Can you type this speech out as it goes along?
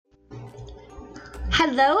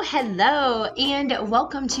Hello, and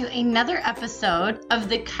welcome to another episode of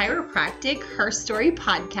the Chiropractic Herstory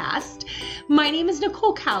podcast. My name is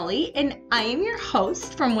Nicole Cowley, and I am your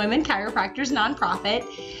host from Women Chiropractors Nonprofit.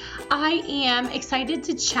 I am excited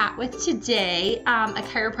to chat with today a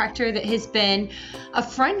chiropractor that has been a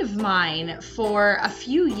friend of mine for a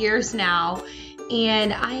few years now.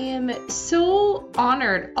 And I am so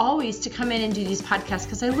honored always to come in and do these podcasts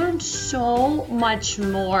because I learned so much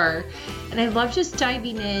more. And I love just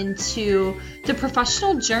diving into the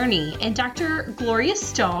professional journey. And Dr. Gloria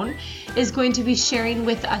Stone is going to be sharing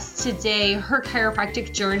with us today her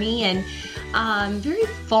chiropractic journey and very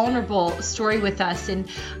vulnerable story with us. And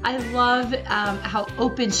I love how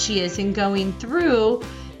open she is in going through,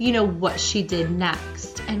 what she did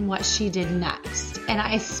next and what she did next. And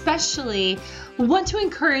I especially want to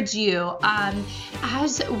encourage you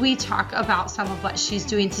as we talk about some of what she's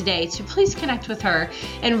doing today to please connect with her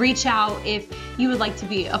and reach out if you would like to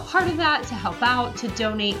be a part of that, to help out, to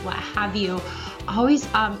donate, what have you. Always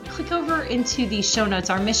click over into the show notes.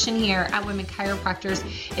 Our mission here at Women Chiropractors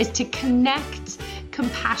is to connect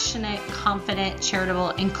compassionate, confident, charitable,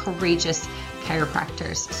 and courageous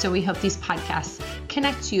chiropractors. So we hope these podcasts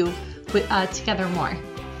connect you together more.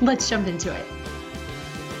 Let's jump into it.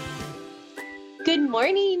 Good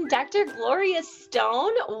morning, Dr. Gloria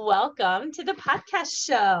Stone. Welcome to the podcast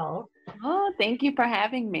show. Oh, thank you for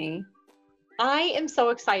having me. I am so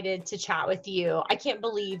excited to chat with you. I can't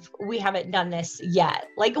believe we haven't done this yet.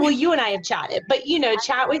 You and I have chatted, but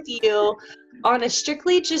chat with you on a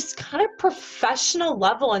strictly just kind of professional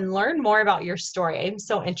level and learn more about your story. I'm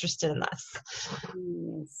so interested in this.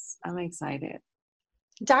 Yes, I'm excited.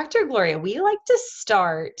 Dr. Gloria, we like to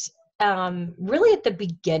start really at the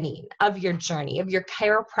beginning of your journey, of your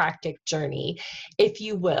chiropractic journey, if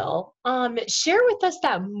you will. Share with us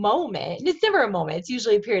that moment. And it's never a moment, it's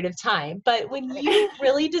usually a period of time. But when you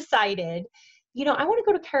really decided, I want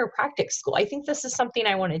to go to chiropractic school. I think this is something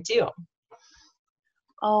I want to do.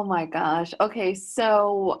 Oh my gosh. Okay.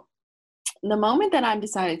 So the moment that I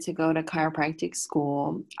decided to go to chiropractic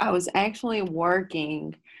school, I was actually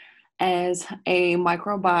working as a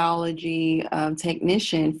microbiology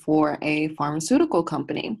technician for a pharmaceutical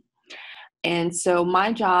company. And so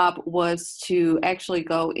my job was to actually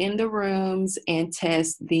go in the rooms and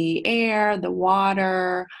test the air, the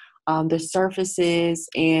water, the surfaces,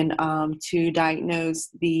 and to diagnose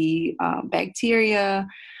the bacteria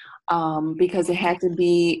because it had to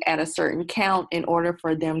be at a certain count in order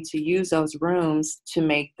for them to use those rooms to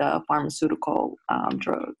make the pharmaceutical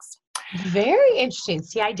drugs. Very interesting.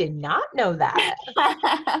 See, I did not know that.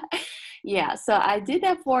 Yeah, so I did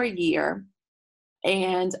that for a year.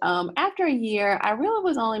 And after a year, I really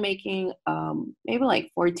was only making maybe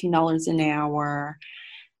like $14 an hour.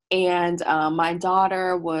 And my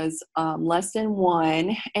daughter was less than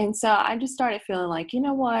 1. And so I just started feeling like, you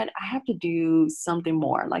know what, I have to do something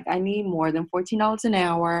more. Like I need more than $14 an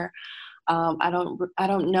hour. I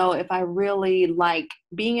don't know if I really like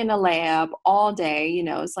being in a lab all day.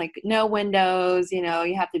 It's like no windows, you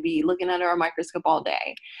have to be looking under a microscope all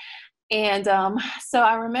day. And so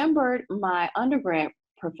I remembered my undergrad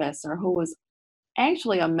professor, who was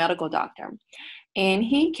actually a medical doctor, and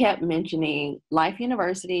he kept mentioning Life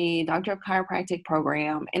University, Doctor of Chiropractic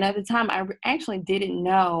program. And at the time, I actually didn't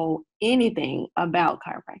know anything about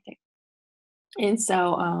chiropractic. And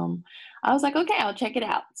so I was like, okay, I'll check it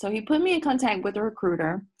out. So he put me in contact with a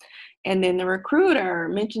recruiter. And then the recruiter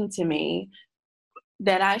mentioned to me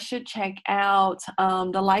that I should check out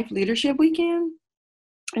the Life Leadership Weekend.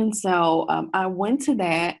 And so I went to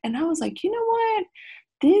that and I was like, you know what?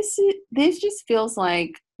 This just feels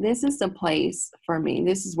like this is the place for me.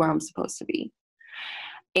 This is where I'm supposed to be.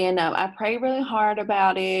 And I prayed really hard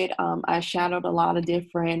about it. I shadowed a lot of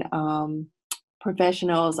different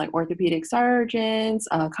professionals like orthopedic surgeons,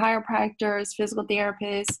 chiropractors, physical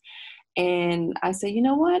therapists. And I said, you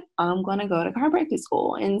know what? I'm going to go to chiropractic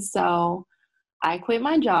school. And so I quit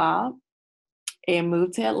my job and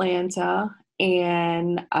moved to Atlanta.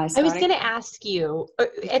 And I was going to ask you,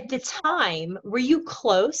 at the time, were you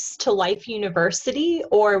close to Life University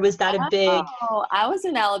or was that a big? Oh, I was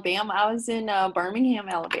in Alabama. I was in Birmingham,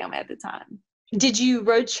 Alabama at the time. Did you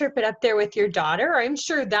road trip it up there with your daughter? I'm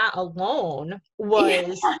sure that alone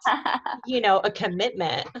was, a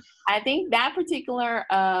commitment. I think that particular,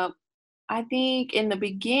 I think in the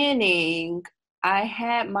beginning, I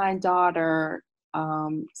had my daughter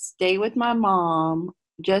stay with my mom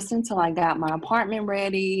just until I got my apartment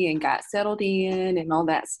ready and got settled in and all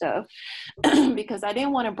that stuff, because I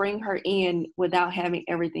didn't want to bring her in without having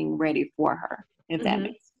everything ready for her, if that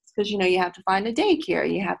makes sense. Because, you have to find a daycare.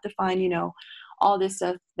 You have to find, all this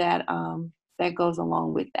stuff that that goes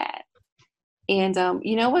along with that. And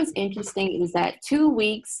you know what's interesting is that 2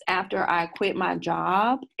 weeks after I quit my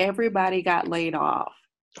job, everybody got laid off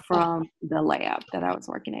from the lab that I was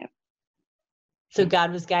working at. So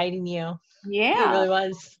God was guiding you. Yeah. It really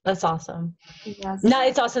was. That's awesome. Yes. No,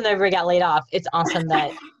 it's awesome that everybody got laid off. It's awesome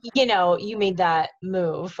that, you made that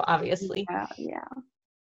move, obviously. Yeah.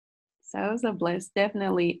 So it was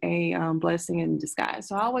definitely a blessing in disguise.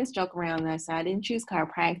 So I always joke around and I say I didn't choose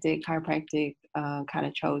chiropractic. Chiropractic kind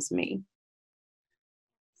of chose me.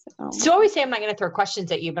 So I always say I'm not going to throw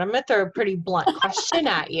questions at you, but I'm going to throw a pretty blunt question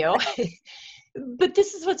at you. But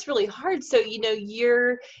this is what's really hard. So,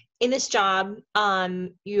 you're in this job,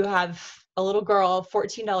 you have a little girl,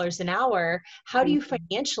 $14 an hour. How do you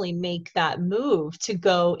financially make that move to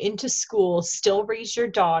go into school, still raise your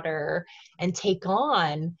daughter, and take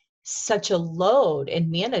on such a load and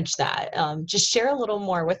manage that? Just share a little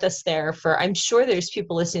more with us there. I'm sure there's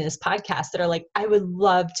people listening to this podcast that are like, I would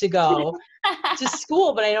love to go to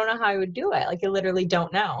school, but I don't know how I would do it. Like, I literally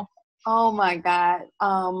don't know. Oh my God.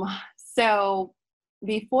 So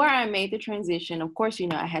before I made the transition, of course,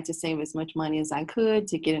 I had to save as much money as I could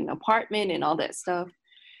to get an apartment and all that stuff.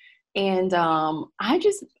 And I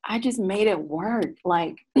just made it work.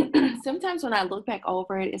 Like sometimes when I look back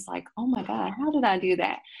over it, it's like, oh my God, how did I do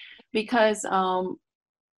that? Because,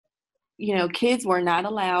 kids were not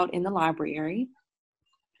allowed in the library.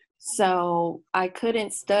 So I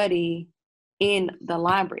couldn't study in the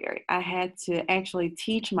library. I had to actually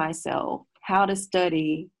teach myself how to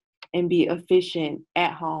study and be efficient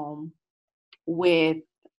at home with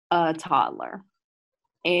a toddler.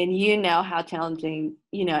 And how challenging,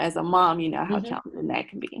 as a mom, how challenging that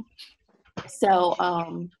can be. So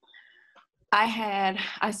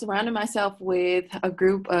I surrounded myself with a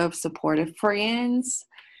group of supportive friends,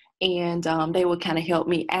 and they would kind of help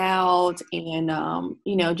me out and,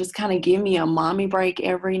 just kind of give me a mommy break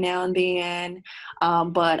every now and then.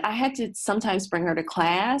 But I had to sometimes bring her to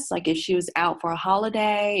class, like if she was out for a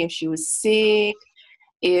holiday, if she was sick,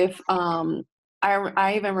 if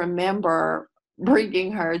I even remember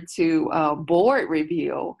bringing her to a board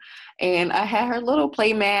review, and I had her little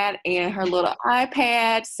play mat and her little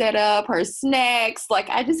iPad set up, her snacks, like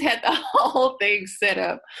I just had the whole thing set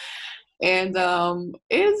up. And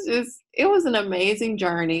it was an amazing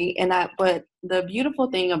journey. But the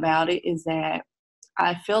beautiful thing about it is that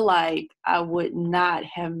I feel like I would not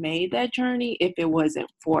have made that journey if it wasn't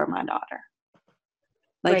for my daughter.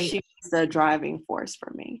 Like Right. She was the driving force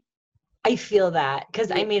for me. I feel that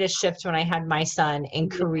because I made a shift when I had my son in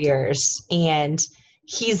careers, and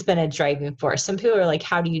he's been a driving force. Some people are like,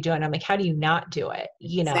 how do you do it? And I'm like, how do you not do it?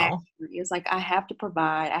 Exactly. It's like, I have to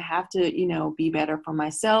provide, I have to, be better for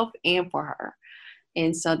myself and for her.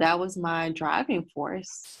 And so that was my driving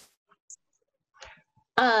force.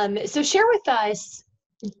 So share with us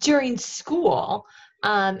during school,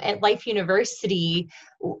 at Life University,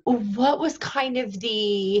 what was kind of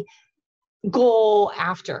the goal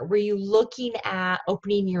after? Were you looking at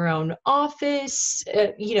opening your own office?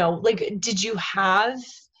 Did you have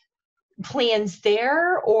plans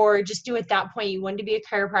there, or just knew at that point you wanted to be a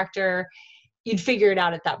chiropractor? You'd figure it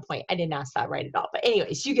out at that point. I didn't ask that right at all, but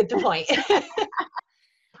anyways, you get the point.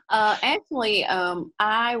 Actually,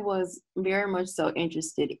 I was very much so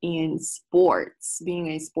interested in sports, being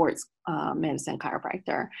a sports medicine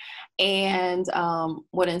chiropractor. And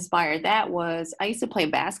what inspired that was I used to play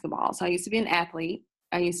basketball. So I used to be an athlete.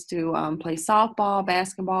 I used to play softball,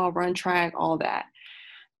 basketball, run track, all that.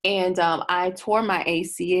 And I tore my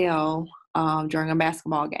ACL during a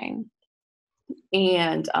basketball game.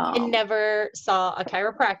 And never saw a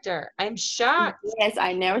chiropractor. I'm shocked. Yes,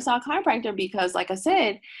 I never saw a chiropractor because, like I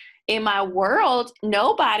said, in my world,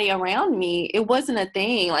 nobody around me, it wasn't a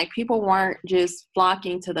thing. Like people weren't just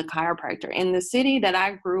flocking to the chiropractor. In the city that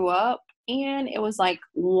I grew up in, it was like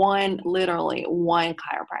literally one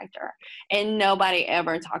chiropractor, and nobody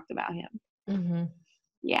ever talked about him. Mm-hmm.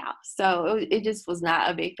 Yeah, so it just was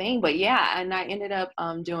not a big thing. But yeah, and I ended up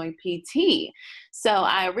doing PT. So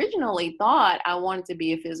I originally thought I wanted to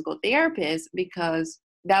be a physical therapist because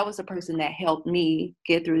that was the person that helped me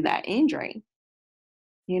get through that injury,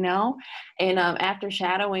 And after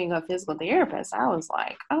shadowing a physical therapist, I was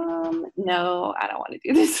like, no, I don't want to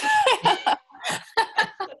do this.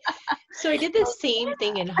 So I did the same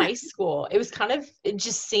thing in high school. It was kind of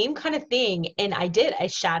just same kind of thing. And I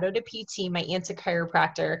shadowed a PT. My aunt's a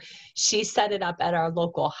chiropractor. She set it up at our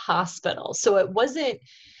local hospital. So it wasn't,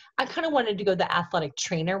 I kind of wanted to go the athletic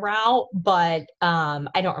trainer route, but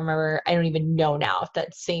I don't remember. I don't even know now if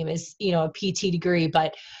that's same as, a PT degree,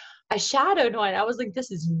 but I shadowed one. I was like,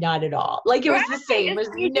 this is not at all. Like it was the same. It was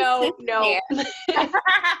no.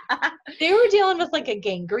 They were dealing with like a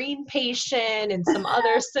gangrene patient and some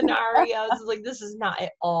other scenarios. Like, this is not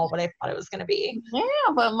at all what I thought it was going to be.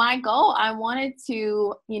 Yeah, but my goal, I wanted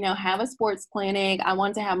to, have a sports clinic. I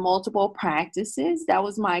wanted to have multiple practices. That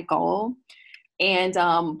was my goal. And,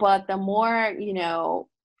 but the more,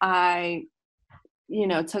 I,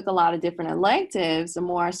 took a lot of different electives, the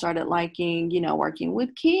more I started liking, working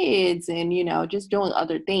with kids and, just doing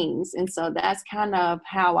other things. And so that's kind of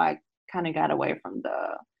how I kind of got away from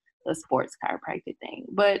the sports chiropractic thing.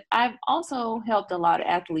 But I've also helped a lot of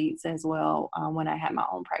athletes as well when I had my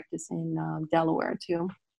own practice in Delaware too.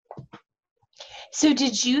 So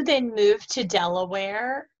did you then move to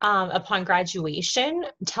Delaware upon graduation?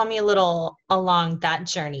 Tell me a little along that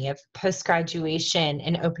journey of post-graduation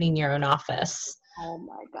and opening your own office. Oh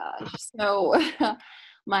my gosh. So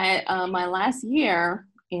my last year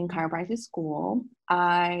in chiropractic school,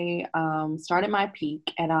 I started my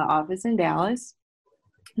peak at our office in Dallas,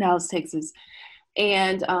 Texas.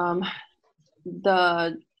 And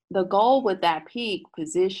the goal with that peak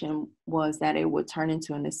position was that it would turn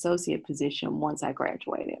into an associate position once I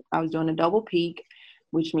graduated. I was doing a double peak,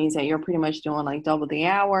 which means that you're pretty much doing like double the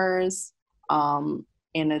hours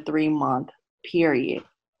in a 3-month period.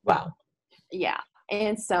 Wow. Yeah.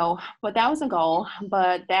 And so, but that was a goal,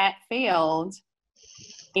 but that failed.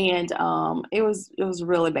 And it was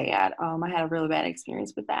really bad. I had a really bad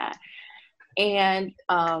experience with that. And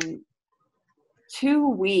 2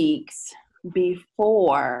 weeks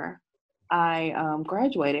before I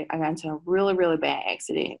graduated, I got into a really, really bad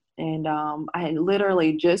accident. And I had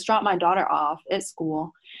literally just dropped my daughter off at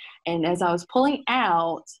school. And as I was pulling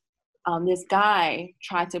out, this guy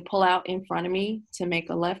tried to pull out in front of me to make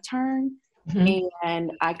a left turn. Mm-hmm.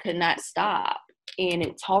 And I could not stop. And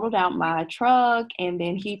it totaled out my truck. And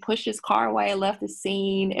then he pushed his car away, left the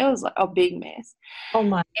scene. It was like a big mess. Oh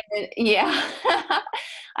my. And, yeah.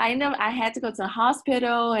 I had to go to the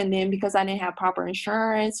hospital. And then because I didn't have proper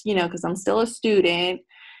insurance, because I'm still a student.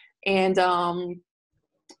 And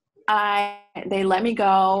they let me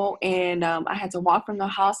go. And I had to walk from the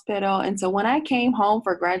hospital. And so when I came home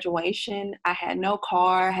for graduation, I had no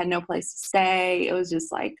car, had no place to stay. It was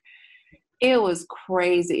just like, it was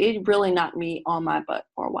crazy. It really knocked me on my butt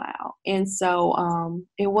for a while. And so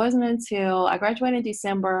it wasn't until I graduated in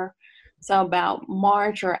December. So about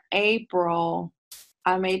March or April,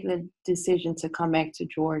 I made the decision to come back to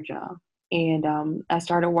Georgia. And I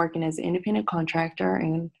started working as an independent contractor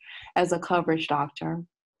and as a coverage doctor.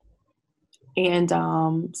 And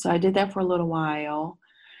so I did that for a little while.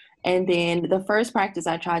 And then the first practice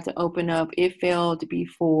I tried to open up, it failed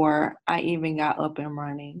before I even got up and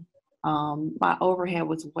running. My overhead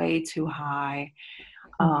was way too high.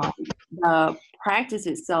 The practice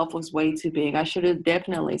itself was way too big. I should have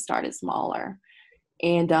definitely started smaller.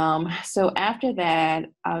 And so after that,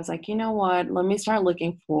 I was like, you know what? Let me start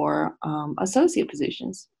looking for associate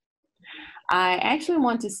positions. I actually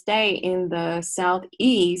want to stay in the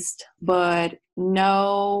Southeast, but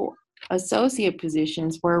no associate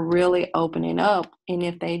positions were really opening up. And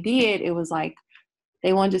if they did, it was like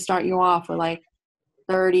they wanted to start you off with like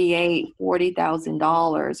 $40,000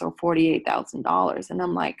 or $48,000. And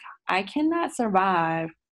I'm like, I cannot survive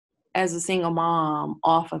as a single mom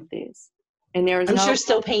off of this. And I'm sure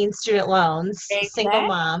still paying student loans, exactly. Single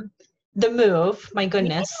mom, the move, my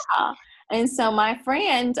goodness. Yeah. And so my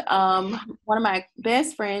friend, one of my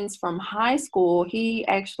best friends from high school, him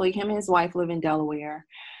and his wife live in Delaware.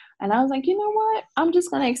 And I was like, you know what? I'm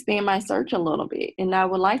just going to expand my search a little bit. And I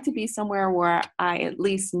would like to be somewhere where I at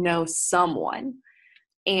least know someone.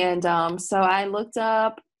 And so I looked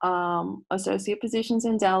up associate positions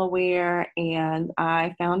in Delaware, and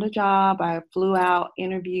I found a job. I flew out,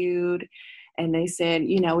 interviewed, and they said,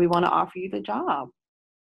 we want to offer you the job.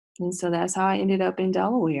 And so that's how I ended up in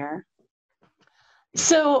Delaware.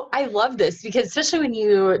 So I love this because especially when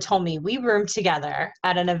you told me we roomed together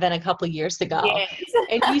at an event a couple of years ago, yes.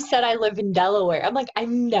 And you said I live in Delaware. I'm like, I've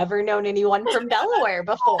never known anyone from Delaware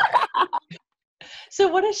before. So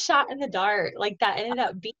what a shot in the dark like that ended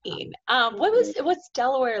up being. What's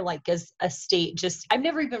Delaware like as a state? Just I've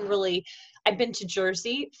been to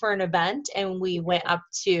Jersey for an event and we went up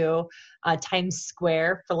to Times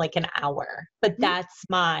Square for like an hour, but that's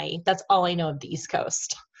all I know of the East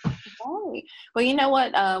Coast. Right. Well, you know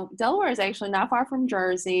what? Delaware is actually not far from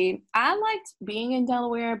Jersey. I liked being in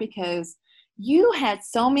Delaware because you had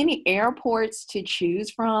so many airports to choose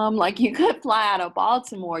from. Like you could fly out of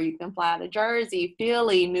Baltimore, you can fly out of Jersey,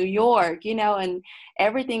 Philly, New York, and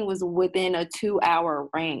everything was within a 2-hour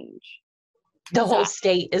range. The So whole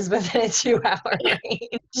state is within a 2-hour range.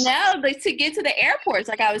 no, like to get to the airports,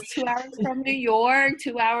 like I was 2 hours from New York,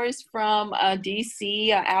 2 hours from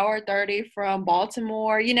DC, an hour 30 from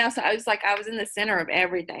Baltimore, so I was like, I was in the center of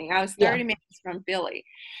everything. I was 30 Yeah. minutes from Philly.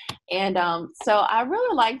 And so I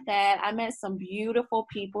really liked that. I met some beautiful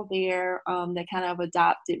people there that kind of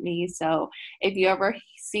adopted me. So if you ever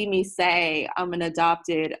see me say I'm an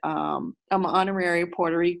adopted, I'm an honorary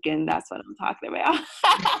Puerto Rican, that's what I'm talking about.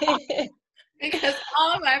 Because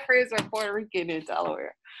all of my friends are Puerto Rican in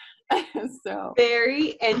Delaware. So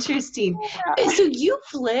Very interesting. yeah. So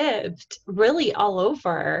you've lived really all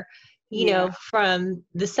over, Yeah. from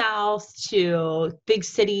the South to big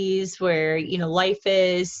cities where, life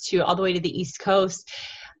is, to all the way to the East Coast.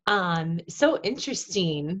 So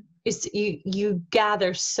interesting is you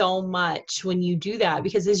gather so much when you do that,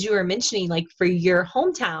 because as you were mentioning, like for your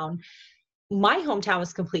hometown, my hometown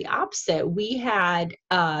was complete opposite. We had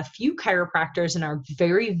a few chiropractors in our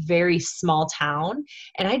very, very small town.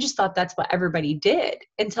 And I just thought that's what everybody did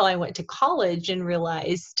until I went to college and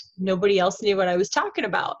realized nobody else knew what I was talking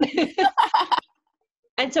about.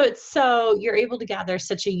 And so you're able to gather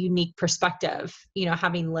such a unique perspective,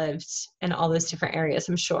 having lived in all those different areas,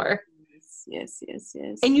 I'm sure. Yes, yes,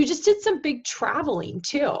 yes. And you just did some big traveling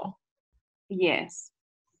too. Yes.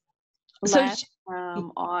 So Last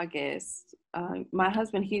August, my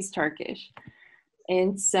husband, he's Turkish.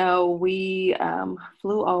 And so we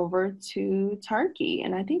flew over to Turkey.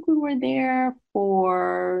 And I think we were there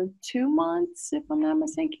for 2 months, if I'm not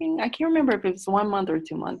mistaken. I can't remember if it was 1 month or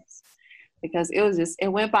 2 months, because it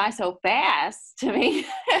went by so fast to me.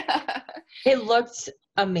 it looked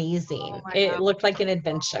amazing. Oh my It God. looked like an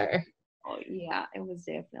adventure. Oh, yeah, it was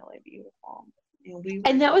definitely beautiful.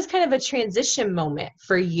 And that was kind of a transition moment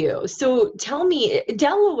for you. So tell me,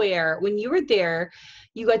 Delaware, when you were there,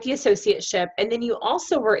 you got the associateship, and then you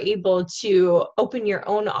also were able to open your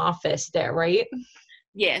own office there, right?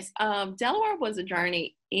 Yes. Delaware was a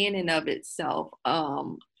journey in and of itself.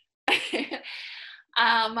 My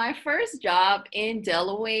first job in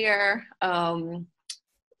Delaware,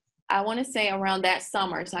 I want to say around that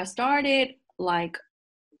summer. So I started like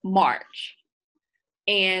March,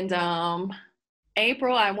 and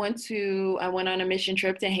April I went on a mission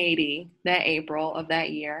trip to Haiti that April of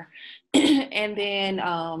that year. And then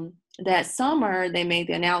that summer they made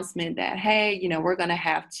the announcement that, hey, we're going to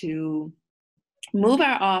have to move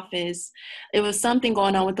our office. It was something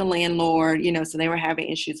going on with the landlord, so they were having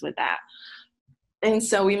issues with that. And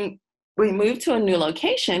so we moved to a new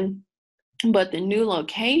location, but the new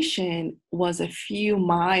location was a few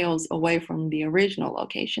miles away from the original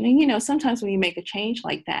location. And sometimes when you make a change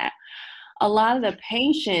like that, a lot of the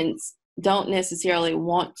patients don't necessarily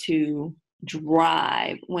want to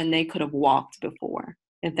drive when they could have walked before,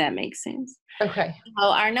 if that makes sense. Okay. So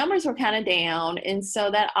our numbers were kind of down. And so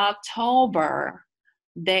that October,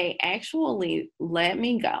 they actually let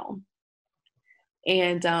me go.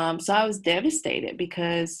 And so I was devastated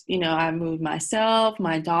because, I moved myself,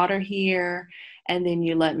 my daughter here, and then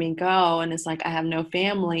you let me go. And it's like, I have no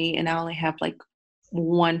family and I only have like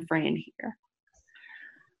one friend here.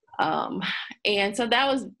 And so that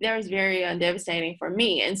was very devastating for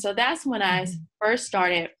me. And so that's when I first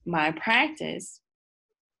started my practice.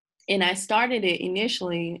 And I started it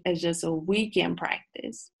initially as just a weekend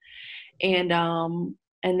practice. And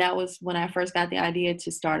that was when I first got the idea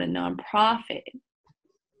to start a nonprofit.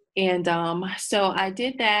 And so I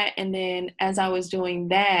did that. And then as I was doing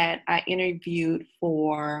that, I interviewed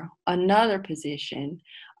for another position.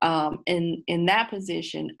 In that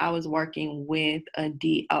position, I was working with a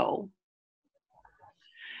DO.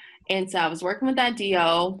 And so I was working with that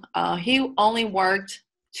DO. He only worked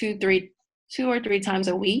two or three times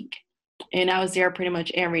a week. And I was there pretty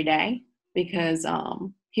much every day because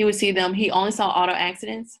he would see them. He only saw auto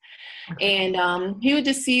accidents. And he would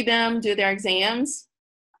just see them do their exams.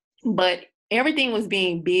 But everything was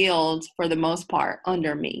being billed for the most part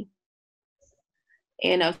under me.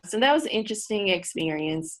 And so that was an interesting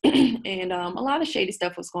experience. And a lot of shady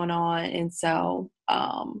stuff was going on. And so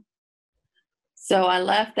I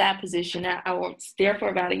left that position. I was there for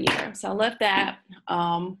about a year. So I left that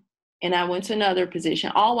and I went to another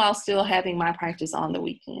position, all while still having my practice on the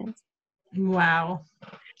weekends. Wow.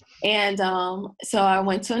 And so I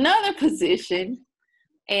went to another position.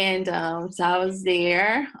 And so I was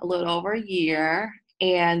there a little over a year.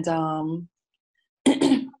 And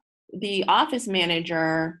the office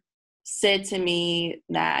manager said to me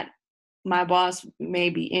that my boss may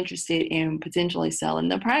be interested in potentially selling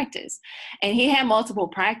the practice. And he had multiple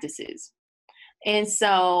practices. And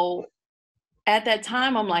so at that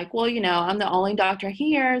time, I'm like, well, I'm the only doctor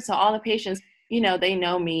here. So all the patients they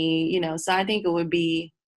know me, so I think it would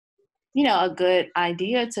be, a good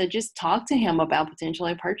idea to just talk to him about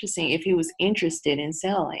potentially purchasing if he was interested in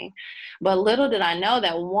selling. But little did I know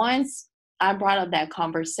that once I brought up that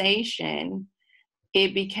conversation,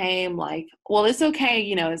 it became like, well, it's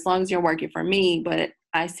okay, as long as you're working for me, but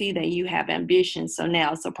I see that you have ambitions, so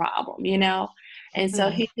now it's a problem, And so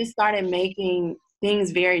he just started making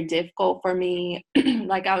things very difficult for me.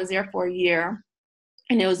 Like I was there for a year,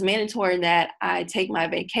 and it was mandatory that I take my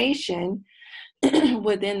vacation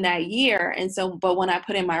within that year. And so, but when I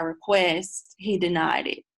put in my request, he denied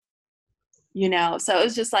it, So it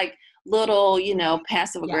was just like little,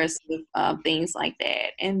 passive aggressive things like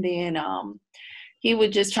that. And then he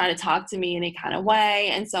would just try to talk to me in a kind of way.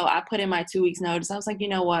 And so I put in my 2 weeks notice. I was like, you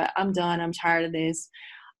know what? I'm done. I'm tired of this.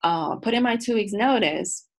 Put in my 2 weeks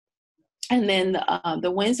notice. And then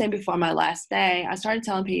the Wednesday before my last day, I started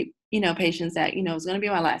telling people, patients that, it was going to be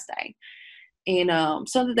my last day. And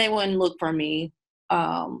so that they wouldn't look for me.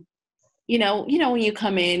 When you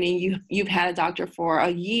come in and you've had a doctor for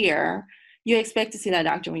a year, you expect to see that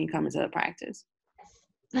doctor when you come into the practice.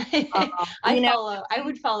 I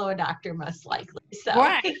would follow a doctor most likely. So.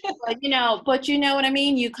 Right. But you know what I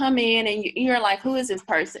mean? You come in and you're like, who is this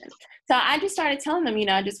person? So I just started telling them,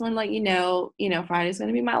 I just want to let you know, Friday's going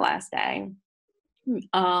to be my last day.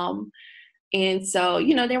 And so,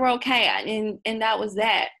 they were okay. And that was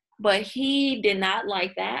that. But he did not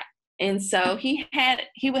like that. And so he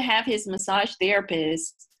would have his massage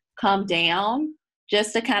therapist come down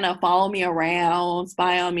just to kind of follow me around,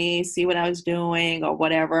 spy on me, see what I was doing or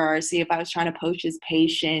whatever, or see if I was trying to poach his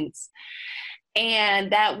patients. And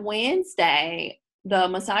that Wednesday, the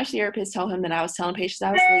massage therapist told him that I was telling patients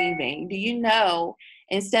I was leaving. Do you know,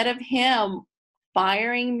 instead of him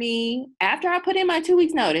firing me after I put in my 2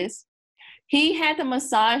 weeks notice, he had the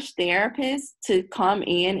massage therapist to come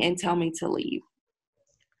in and tell me to leave.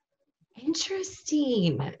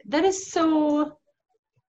 Interesting. That is so...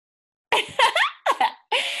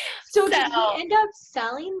 So did he end up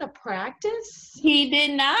selling the practice? He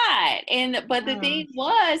did not. But the thing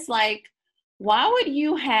was, like, why would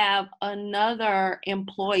you have another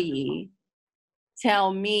employee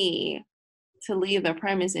tell me to leave the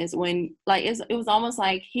premises when, like, it was almost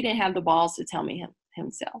like he didn't have the balls to tell me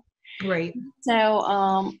himself. Right. So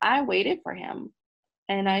I waited for him.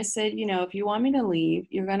 And I said, if you want me to leave,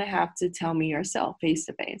 you're going to have to tell me yourself face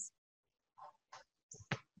to face.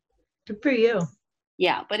 Good for you.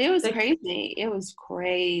 Yeah, but it was crazy. It was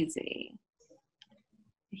crazy.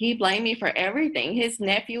 He blamed me for everything. His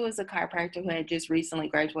nephew was a chiropractor who had just recently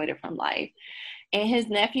graduated from life. And his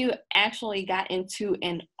nephew actually got into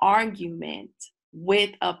an argument with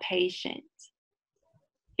a patient.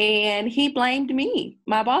 And he blamed me.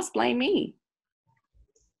 My boss blamed me.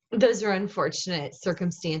 Those are unfortunate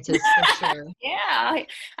circumstances for sure. Yeah.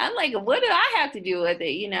 I'm like, what did I have to do with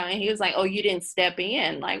it? And he was like, oh, you didn't step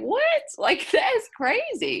in. Like, what? Like, that's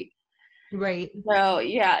crazy. Right. So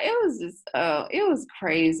yeah, it was just, it was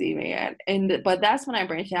crazy, man. But that's when I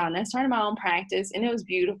branched out and I started my own practice, and it was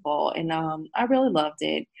beautiful. And I really loved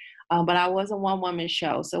it. But I was a one-woman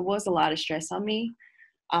show, so it was a lot of stress on me.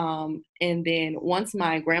 And then once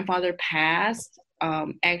my grandfather passed,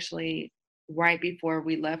 actually right before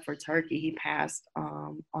we left for Turkey, he passed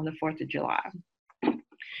on the 4th of July.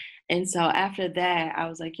 And so after that, I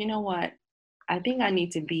was like, you know what? I think I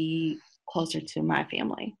need to be closer to my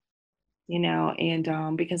family,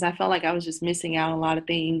 and because I felt like I was just missing out on a lot of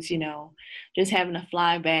things, just having to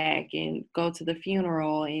fly back and go to the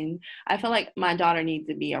funeral. And I felt like my daughter needs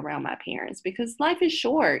to be around my parents because life is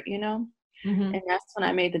short, Mm-hmm. And that's when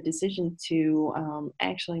I made the decision to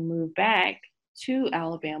actually move back to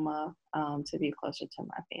Alabama to be closer to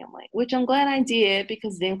my family, which I'm glad I did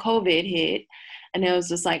because then COVID hit. And it was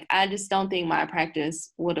just like, I just don't think my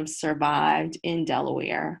practice would have survived in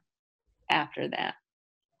Delaware after that.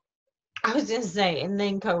 I was going to say, and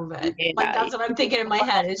then COVID. Yeah. Like, that's what I'm thinking in my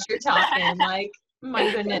head as you're talking. Like,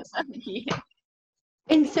 my goodness. Yeah.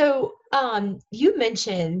 And so you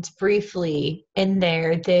mentioned briefly in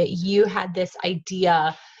there that you had this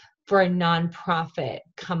idea for a nonprofit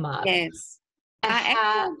come up. Yes.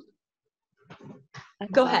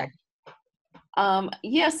 Go ahead.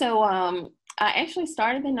 So I actually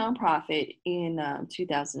started the nonprofit in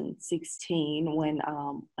 2016 when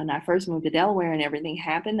I first moved to Delaware and everything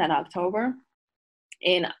happened that October.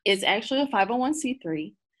 And it's actually a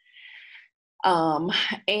 501c3.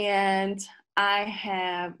 And I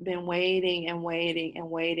have been waiting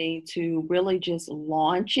to really just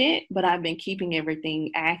launch it, but I've been keeping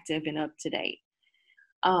everything active and up to date.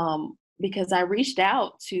 because I reached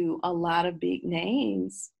out to a lot of big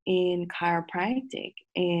names in chiropractic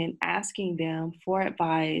and asking them for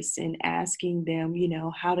advice and asking them,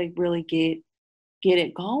 how to really get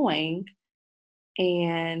it going.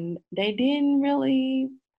 And they didn't really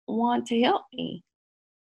want to help me.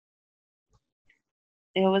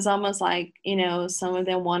 It was almost like, some of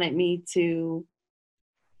them wanted me to,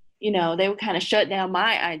 they would kind of shut down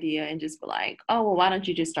my idea and just be like, oh, well, why don't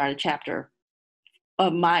you just start a chapter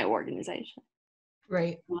of my organization?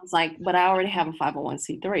 Right. I was like, but I already have a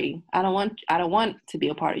 501c3. I don't want to be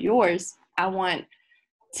a part of yours. I want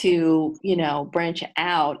to, branch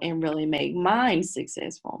out and really make mine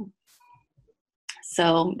successful.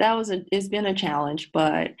 So it's been a challenge,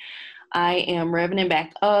 but I am revving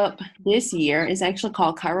back up this year. It's actually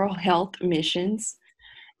called Chiro Health Missions.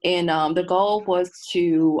 And the goal was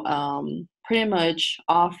to pretty much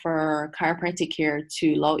offer chiropractic care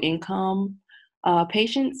to low-income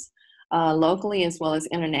patients locally as well as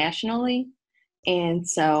internationally. And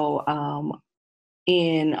so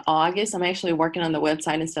in August, I'm actually working on the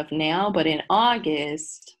website and stuff now, but in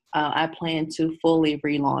August, I plan to fully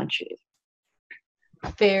relaunch it.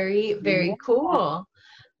 Very, very cool.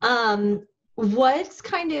 What's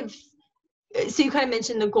kind of, so you kind of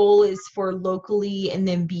mentioned the goal is for locally and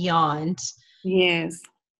then beyond. Yes.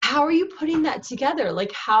 How are you putting that together?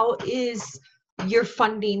 Like, how is your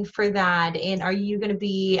funding for that? And are you going to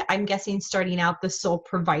be, I'm guessing, starting out the sole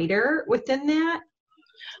provider within that?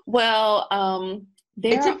 Well,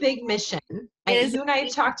 it's a big mission. You and I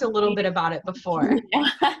have talked a little bit about it before.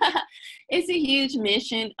 It's a huge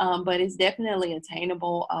mission, but it's definitely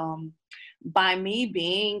attainable. By me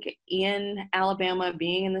being in Alabama,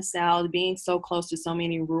 being in the South, being so close to so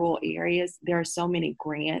many rural areas, there are so many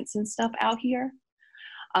grants and stuff out here.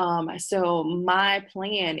 So my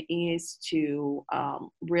plan is to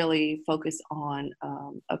really focus on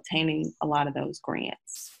obtaining a lot of those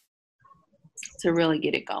grants to really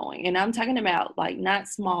get it going. And I'm talking about like not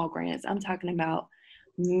small grants. I'm talking about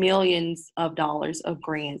millions of dollars of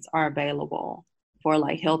grants are available for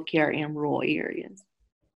like healthcare in rural areas.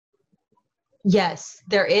 Yes,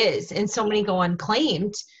 there is. And so many go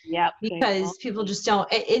unclaimed. Yep. Because people just don't.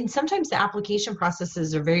 And sometimes the application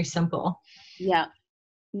processes are very simple. Yep.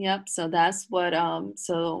 So that's what,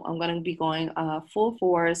 so I'm going to be going full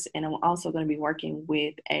force, and I'm also going to be working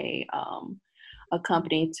with a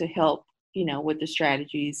company to help, with the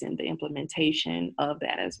strategies and the implementation of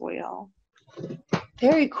that as well.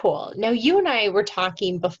 Very cool. Now, you and I were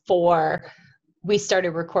talking before we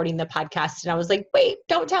started recording the podcast, and I was like, wait,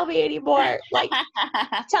 don't tell me anymore. Like,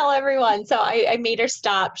 tell everyone. So I made her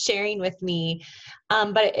stop sharing with me.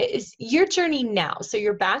 But it's your journey now. So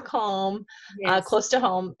you're back home, yes. Close to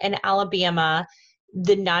home in Alabama,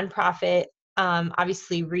 the nonprofit,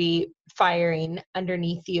 obviously refiring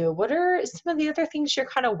underneath you. What are some of the other things you're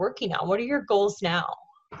kind of working on? What are your goals now?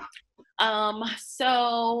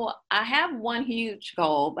 So I have one huge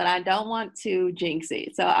goal, but I don't want to jinx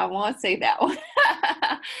it. So I won't say that one.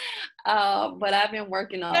 But I've been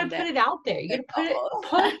working on that. You gotta put it out there. You gotta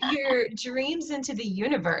put your dreams into the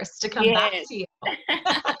universe to come back to you.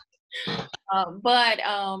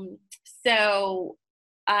 So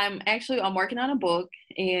I'm working on a book,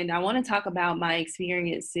 and I want to talk about my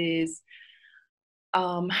experiences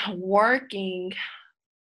working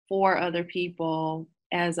for other people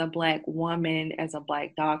as a Black woman, as a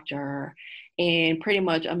Black doctor, and pretty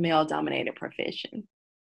much a male-dominated profession.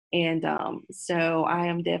 And so I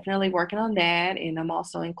am definitely working on that, and I'm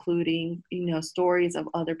also including, stories of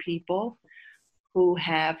other people who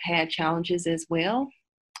have had challenges as well.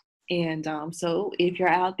 And so if you're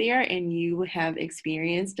out there and you have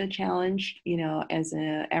experienced a challenge, as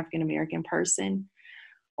an African-American person,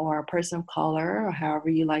 or a person of color, or however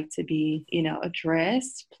you like to be,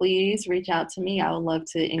 addressed, please reach out to me. I would love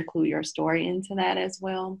to include your story into that as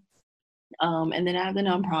well. And then I have the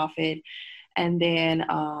nonprofit. And then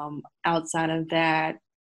outside of that,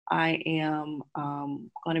 I am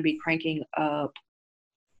going to be cranking up,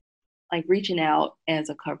 like reaching out as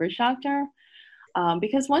a coverage doctor.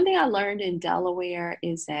 Because one thing I learned in Delaware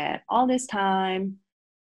is that all this time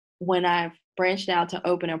when I've branched out to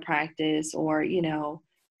open a practice, or,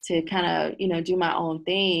 to kind of, do my own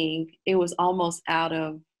thing, it was almost out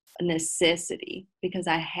of necessity because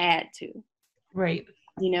I had to. Right.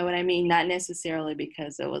 You know what I mean? Not necessarily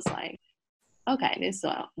because it was like, okay, this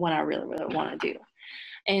is what I really, really want to do.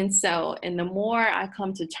 And so, and the more I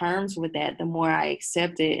come to terms with that, the more I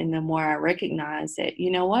accept it, and the more I recognize that, you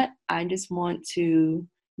know what, I just want to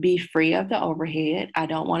be free of the overhead. I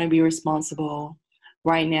don't want to be responsible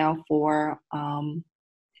right now for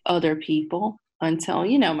other people. until,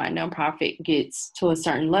 my nonprofit gets to a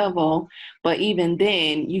certain level. But even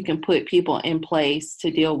then, you can put people in place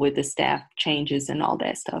to deal with the staff changes and all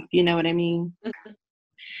that stuff. You know what I mean? Mhm.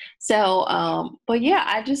 So, but yeah,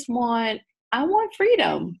 I want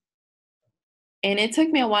freedom. And it took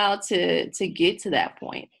me a while to get to that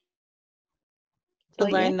point. To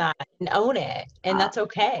But yeah. learn that and own it. And that's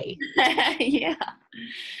okay. Yeah.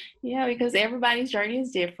 Yeah, because everybody's journey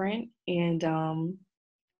is different, and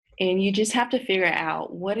you just have to figure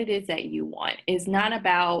out what it is that you want. It's not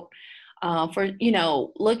about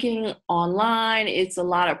looking online, it's a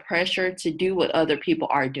lot of pressure to do what other people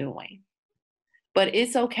are doing. But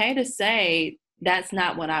it's okay to say that's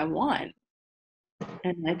not what I want.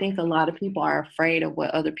 And I think a lot of people are afraid of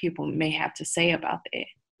what other people may have to say about that.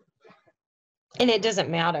 And it doesn't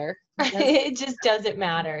matter. Yes. It just doesn't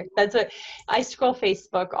matter. That's what I scroll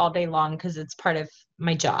Facebook all day long because it's part of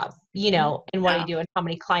my job, and what I do and how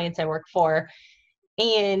many clients I work for.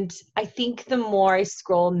 And I think the more I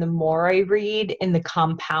scroll and the more I read, and the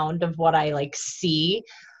compound of what I see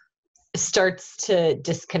starts to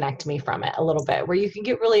disconnect me from it a little bit, where you can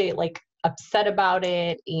get really upset about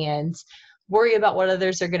it and worry about what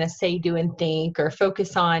others are going to say, do, and think, or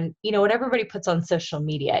focus on, what everybody puts on social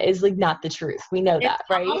media is not the truth. We know that,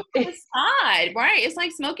 right? All facade, right? It's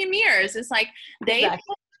like smoke and mirrors. It's like they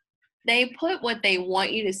put what they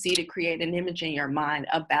want you to see to create an image in your mind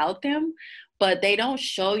about them, but they don't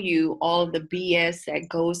show you all of the BS that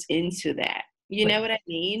goes into that. You know what I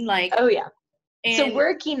mean? Oh yeah. So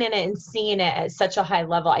working in it and seeing it at such a high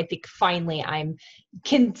level, I think finally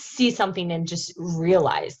can see something and just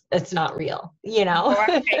realize it's not real,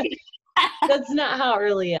 Right. That's not how it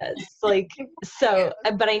really is.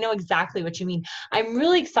 But I know exactly what you mean. I'm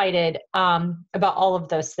really excited about all of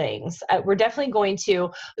those things. We're definitely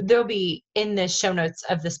there'll be in the show notes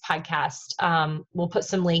of this podcast, we'll put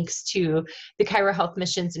some links to the Chiro Health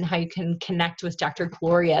Missions and how you can connect with Dr.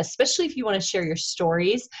 Gloria, especially if you want to share your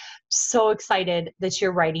stories. So excited that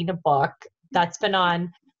you're writing a book. That's been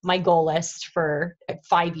on my goal list for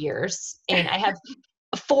 5 years. And I have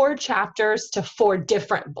 4 chapters to 4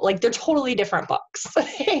 different, they're totally different books.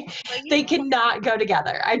 They cannot go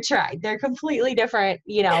together. I tried. They're completely different,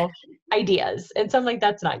 ideas. And so I'm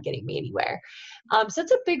that's not getting me anywhere. So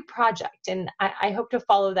it's a big project. And I hope to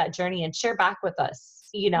follow that journey and share back with us,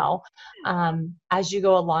 as you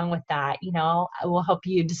go along with that. I will help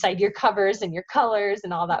you decide your covers and your colors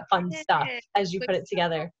and all that fun stuff as you put it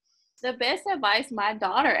together. The best advice my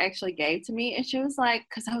daughter actually gave to me, and she was like,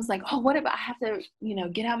 because I was like, oh, what if I have to,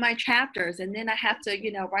 get out my chapters and then I have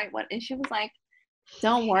to, write one? And she was like,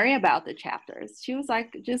 don't worry about the chapters. She was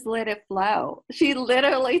like, just let it flow. She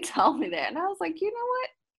literally told me that. And I was like, you know what?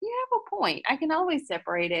 You have a point. I can always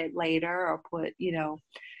separate it later or put,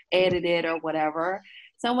 edit it or whatever.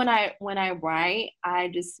 So when I write, I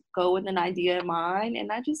just go with an idea in mind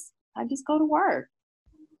and I just go to work.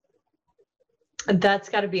 That's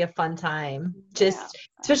got to be a fun time.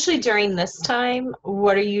 Especially during this time,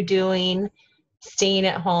 what are you doing? Staying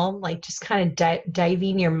at home, just kind of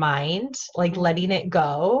diving your mind, letting it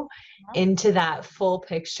go into that full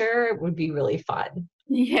picture would be really fun.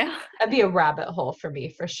 Yeah. That'd be a rabbit hole for me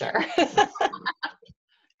for sure.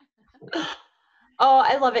 Oh,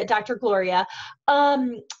 I love it, Dr. Gloria.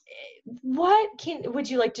 What would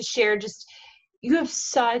you like to share? You have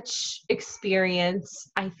such experience,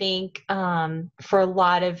 I think, for a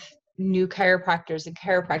lot of new chiropractors and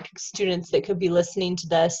chiropractic students that could be listening to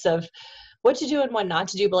this, of what to do and what not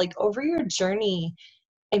to do. But over your journey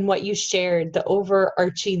and what you shared, the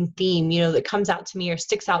overarching theme, that comes out to me or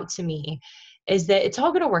sticks out to me is that it's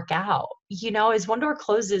all going to work out. As one door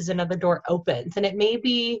closes, another door opens. And it may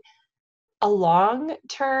be a long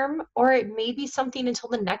term, or it may be something until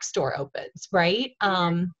the next door opens, right?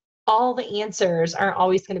 All the answers aren't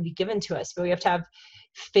always going to be given to us, but we have to have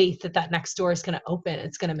faith that next door is going to open.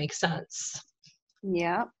 It's going to make sense.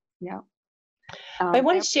 Yeah. I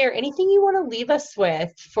want to share anything you want to leave us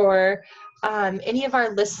with for any of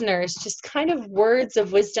our listeners, just kind of words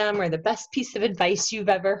of wisdom or the best piece of advice you've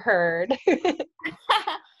ever heard.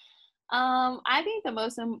 I think the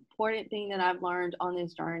most important thing that I've learned on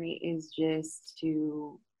this journey is just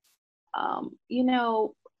to,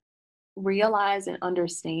 realize and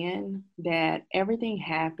understand that everything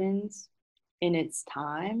happens in its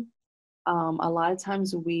time. A lot of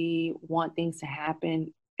times we want things to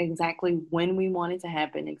happen exactly when we want it to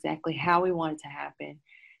happen, exactly how we want it to happen.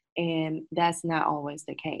 And that's not always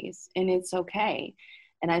the case. And it's okay.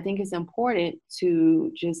 And I think it's important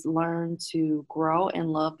to just learn to grow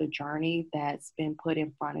and love the journey that's been put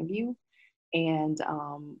in front of you, and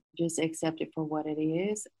just accept it for what it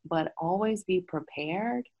is, but always be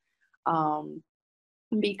prepared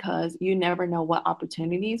because you never know what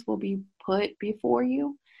opportunities will be put before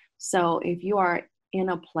you. So if you are in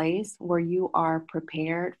a place where you are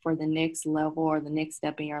prepared for the next level or the next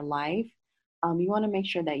step in your life, you want to make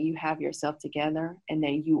sure that you have yourself together and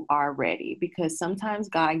that you are ready, because sometimes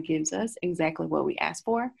God gives us exactly what we ask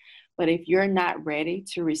for. But if you're not ready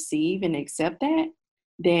to receive and accept that,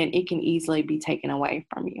 then it can easily be taken away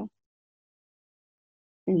from you.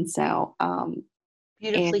 And so, and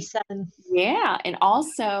Beautifully said. yeah, and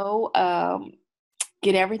also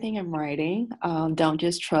get everything in writing. Don't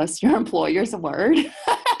just trust your employer's word.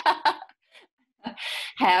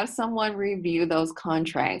 Have someone review those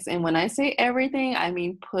contracts. And when I say everything, I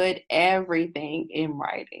mean put everything in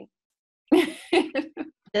writing.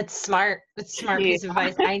 That's smart. That's a smart Yeah. piece of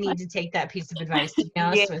advice. I need to take that piece of advice, to be Yeah.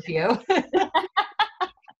 honest with you.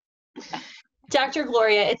 Dr.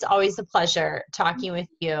 Gloria, it's always a pleasure talking with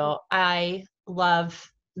you. I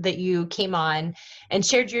love that you came on and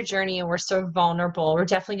shared your journey, and we're so vulnerable. We're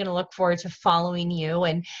definitely going to look forward to following you.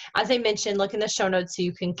 And as I mentioned, look in the show notes so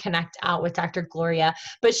you can connect out with Dr. Gloria,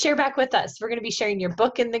 but share back with us. We're going to be sharing your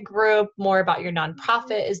book in the group, more about your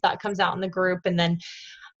nonprofit as that comes out in the group. And then,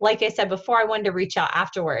 like I said before, I wanted to reach out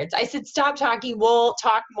afterwards. I said, stop talking. We'll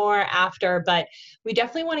talk more after, but we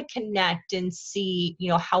definitely want to connect and see,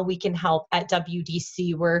 how we can help at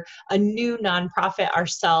WDC. We're a new nonprofit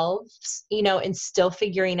ourselves, and still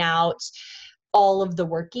figuring out all of the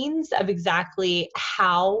workings of exactly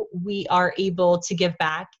how we are able to give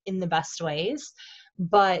back in the best ways.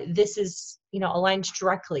 But this is, aligned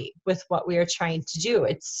directly with what we are trying to do.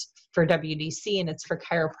 It's for WDC and it's for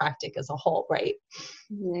chiropractic as a whole, right?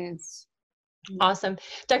 Yes. Awesome.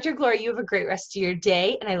 Dr. Gloria, you have a great rest of your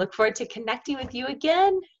day, and I look forward to connecting with you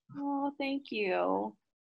again. Oh, thank you.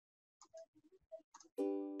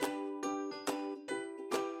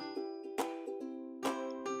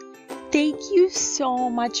 Thank you so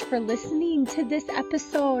much for listening to this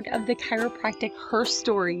episode of the Chiropractic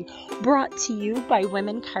Herstory, brought to you by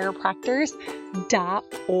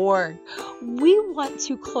womenchiropractors.org. We want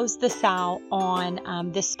to close this out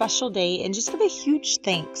on this special day and just give a huge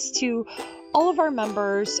thanks to all of our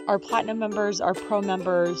members, our platinum members, our pro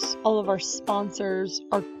members, all of our sponsors,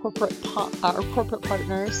 our corporate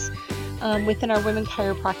partners within our Women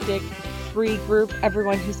Chiropractic free group,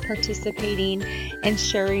 everyone who's participating and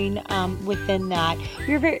sharing within that.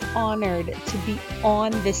 We are very honored to be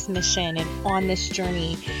on this mission and on this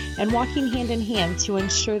journey and walking hand in hand to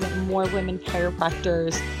ensure that more women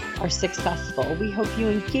chiropractors are successful. We hope you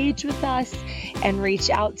engage with us and reach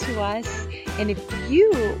out to us. And if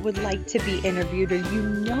you would like to be interviewed, or you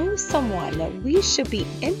know someone that we should be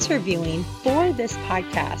interviewing for this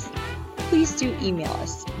podcast, please do email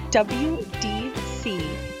us,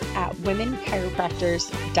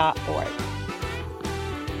 WDC@womenchiropractors.org.